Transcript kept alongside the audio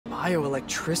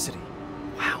bioelectricity.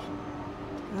 Wow.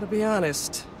 Gotta be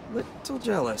honest, little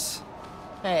jealous.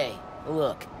 Hey,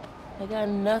 look. I got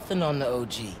nothing on the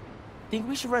OG. Think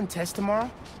we should run tests tomorrow?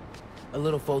 A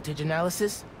little voltage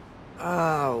analysis?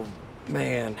 Oh,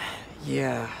 man.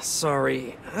 Yeah,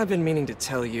 sorry. I've been meaning to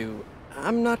tell you,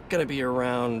 I'm not gonna be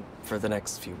around for the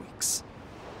next few weeks.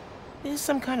 Is this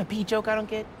some kind of pee joke I don't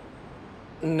get?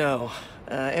 No.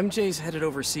 MJ's headed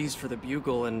overseas for the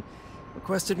Bugle and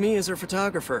requested me as her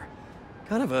photographer.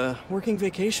 Kind of a working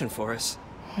vacation for us.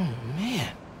 Oh,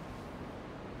 man.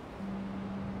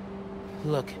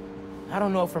 Look, I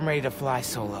don't know if I'm ready to fly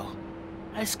solo.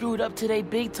 I screwed up today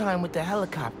big time with the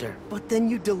helicopter. But then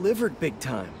you delivered big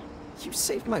time. You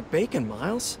saved my bacon,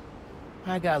 Miles.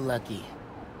 I got lucky.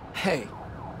 Hey,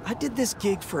 I did this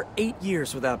gig for 8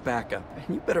 years without backup,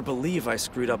 and you better believe I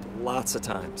screwed up lots of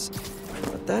times.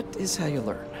 But that is how you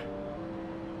learn.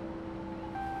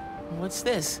 What's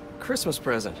this? Christmas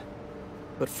present.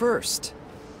 But first,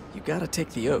 you gotta take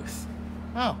the oath.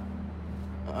 Oh.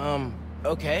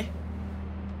 Okay.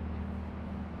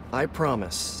 I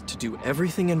promise to do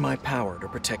everything in my power to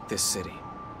protect this city.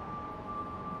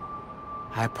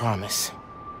 I promise.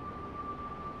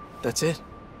 That's it?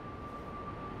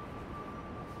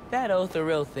 That oath a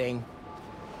real thing.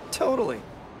 Totally.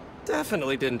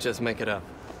 Definitely didn't just make it up.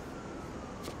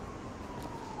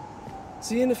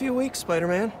 See you in a few weeks,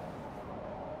 Spider-Man.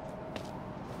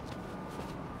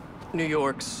 New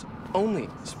York's only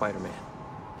Spider-Man.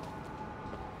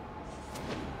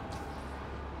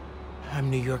 I'm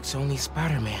New York's only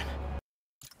Spider-Man.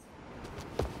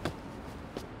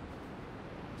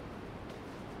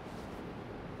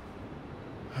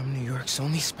 I'm New York's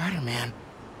only Spider-Man.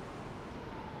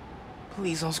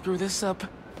 Please don't screw this up.